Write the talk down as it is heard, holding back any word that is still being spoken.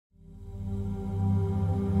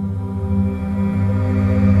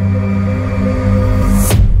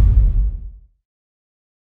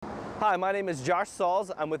Hi, my name is Josh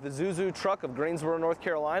Sauls. I'm with the Isuzu truck of Greensboro, North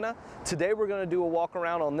Carolina. Today we're going to do a walk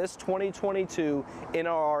around on this 2022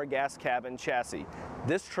 NRR Gas cabin chassis.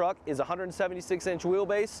 This truck is a 176-inch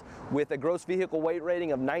wheelbase with a gross vehicle weight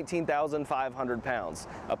rating of 19,500 pounds,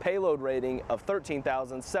 a payload rating of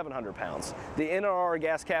 13,700 pounds. The NRR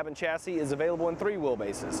Gas cabin chassis is available in three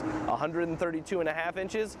wheelbases, 132.5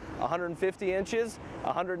 inches, 150 inches,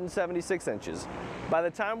 176 inches. By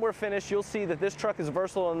the time we're finished, you'll see that this truck is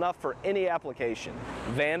versatile enough for any application: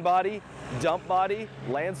 van body, dump body,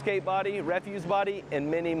 landscape body, refuse body, and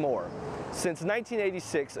many more. Since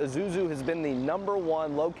 1986, Isuzu has been the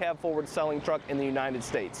 #1 low cab forward selling truck in the United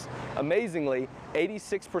States. Amazingly,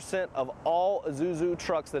 86% of all Isuzu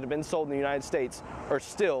trucks that have been sold in the United States are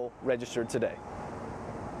still registered today.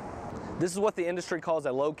 This is what the industry calls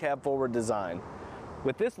a low cab forward design.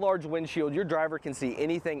 With this large windshield, your driver can see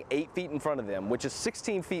anything 8 feet in front of them, which is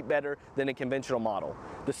 16 feet better than a conventional model.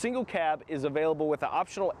 The single cab is available with an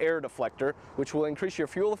optional air deflector, which will increase your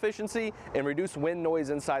fuel efficiency and reduce wind noise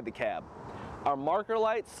inside the cab. Our marker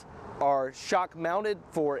lights are shock mounted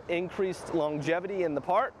for increased longevity in the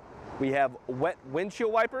part. We have wet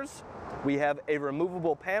windshield wipers. We have a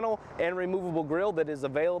removable panel and removable grille that is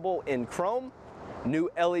available in chrome. New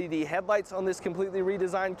LED headlights on this completely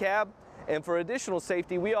redesigned cab. And for additional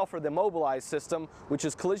safety, we offer the Mobilize system, which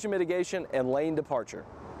is collision mitigation and lane departure.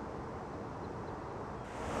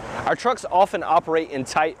 Our trucks often operate in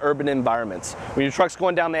tight urban environments. When your truck's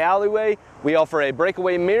going down the alleyway, we offer a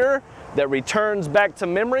breakaway mirror that returns back to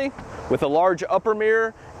memory with a large upper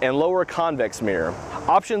mirror and lower convex mirror.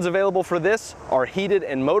 Options available for this are heated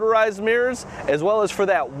and motorized mirrors, as well as for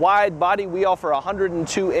that wide body, we offer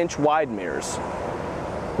 102-inch wide mirrors.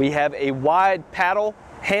 We have a wide paddle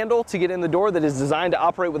handle to get in the door that is designed to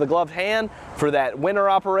operate with a gloved hand. For that winter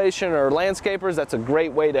operation or landscapers, that's a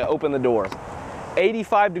great way to open the door.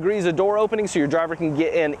 85 degrees of door opening so your driver can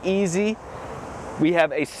get in easy. We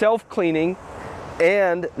have a self-cleaning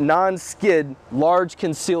and non-skid large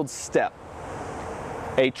concealed step.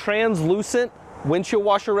 A translucent windshield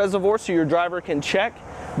washer reservoir so your driver can check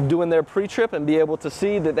doing their pre-trip and be able to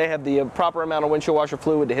see that they have the proper amount of windshield washer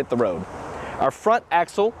fluid to hit the road. Our front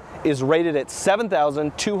axle is rated at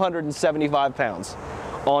 7,275 pounds.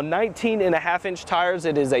 On 19.5-inch tires,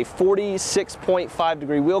 it is a 46.5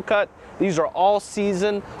 degree wheel cut. These are all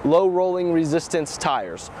season, low rolling resistance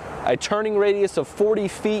tires. A turning radius of 40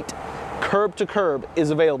 feet curb to curb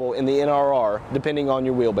is available in the NRR, depending on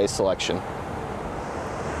your wheelbase selection.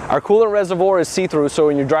 Our coolant reservoir is see-through, so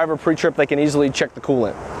when your driver pre-trip, they can easily check the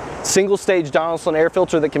coolant. Single stage Donaldson air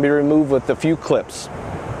filter that can be removed with a few clips.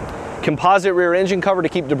 Composite rear engine cover to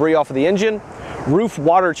keep debris off of the engine. Roof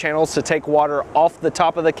water channels to take water off the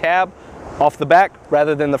top of the cab, off the back,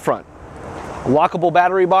 rather than the front. Lockable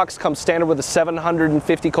battery box comes standard with a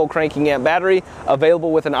 750 cold cranking amp battery,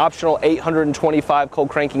 available with an optional 825 cold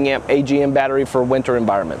cranking amp AGM battery for winter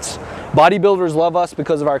environments. Bodybuilders love us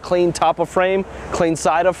because of our clean top of frame, clean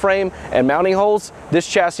side of frame, and mounting holes. This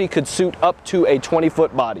chassis could suit up to a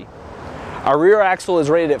 20-foot body. Our rear axle is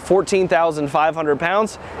rated at 14,500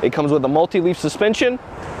 pounds. It comes with a multi-leaf suspension,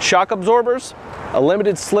 shock absorbers. A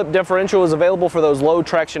limited slip differential is available for those low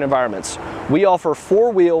traction environments. We offer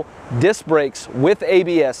 4-wheel disc brakes with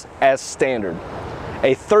ABS as standard.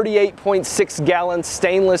 A 38.6 gallon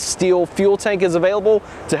stainless steel fuel tank is available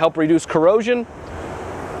to help reduce corrosion.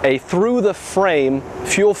 A through the frame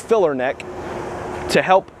fuel filler neck to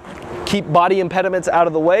help keep body impediments out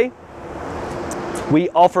of the way. We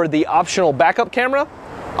offer the optional backup camera,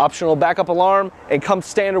 optional backup alarm, and comes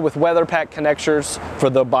standard with weather pack connectors for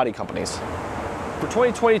the body companies. For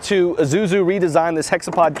 2022, Isuzu redesigned this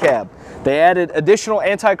hexapod cab. They added additional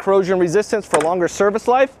anti-corrosion resistance for longer service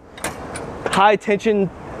life, high tension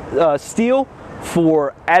steel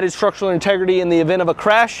for added structural integrity in the event of a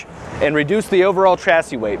crash, and reduce the overall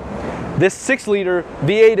chassis weight. This 6-liter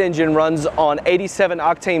V8 engine runs on 87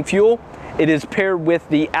 octane fuel. It is paired with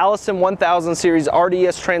the Allison 1000 series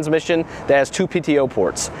RDS transmission that has 2 PTO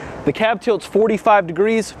ports. The cab tilts 45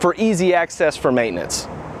 degrees for easy access for maintenance.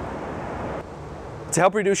 To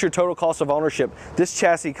help reduce your total cost of ownership, this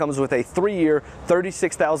chassis comes with a 3-year,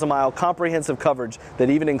 36,000-mile comprehensive coverage that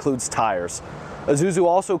even includes tires. Isuzu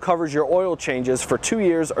also covers your oil changes for 2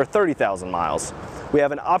 years or 30,000 miles. We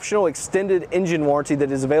have an optional extended engine warranty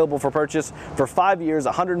that is available for purchase for 5 years,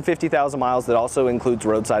 150,000 miles that also includes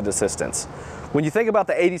roadside assistance. When you think about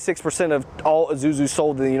the 86% of all Isuzu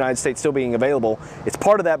sold in the United States still being available, it's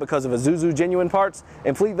part of that because of Isuzu genuine parts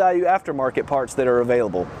and Fleet Value aftermarket parts that are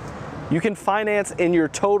available. You can finance in your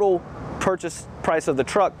total purchase price of the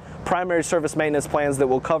truck primary service maintenance plans that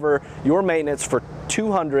will cover your maintenance for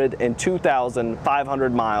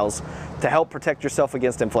 202,500 miles to help protect yourself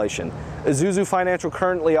against inflation. Isuzu Financial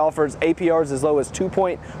currently offers APRs as low as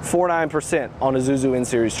 2.49% on Isuzu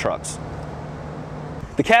N-Series trucks.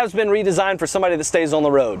 The cab's been redesigned for somebody that stays on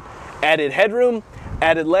the road. Added headroom,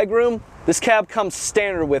 added legroom. This cab comes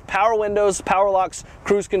standard with power windows, power locks,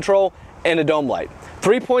 cruise control, and a dome light.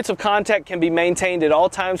 3 points of contact can be maintained at all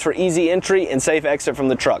times for easy entry and safe exit from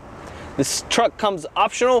the truck. This truck comes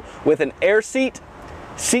optional with an air seat,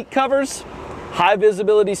 seat covers, high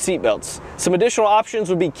visibility seat belts. Some additional options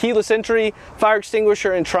would be keyless entry, fire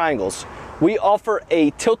extinguisher, and triangles. We offer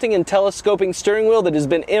a tilting and telescoping steering wheel that has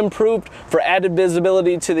been improved for added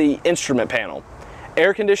visibility to the instrument panel.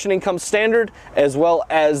 Air conditioning comes standard, as well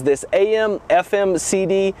as this AM, FM,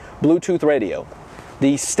 CD, Bluetooth radio.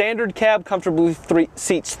 The standard cab comfortably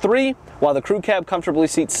seats 3, while the crew cab comfortably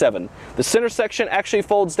seats 7. The center section actually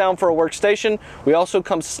folds down for a workstation. We also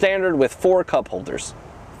come standard with 4 cup holders.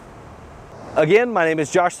 Again, my name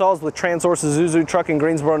is Josh Sauls with TranSource Isuzu truck in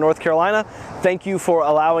Greensboro, North Carolina. Thank you for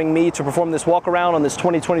allowing me to perform this walk around on this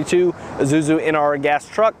 2022 Isuzu NRR Gas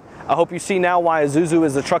truck. I hope you see now why Isuzu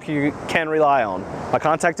is the truck you can rely on. My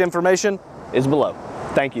contact information is below.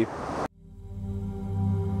 Thank you.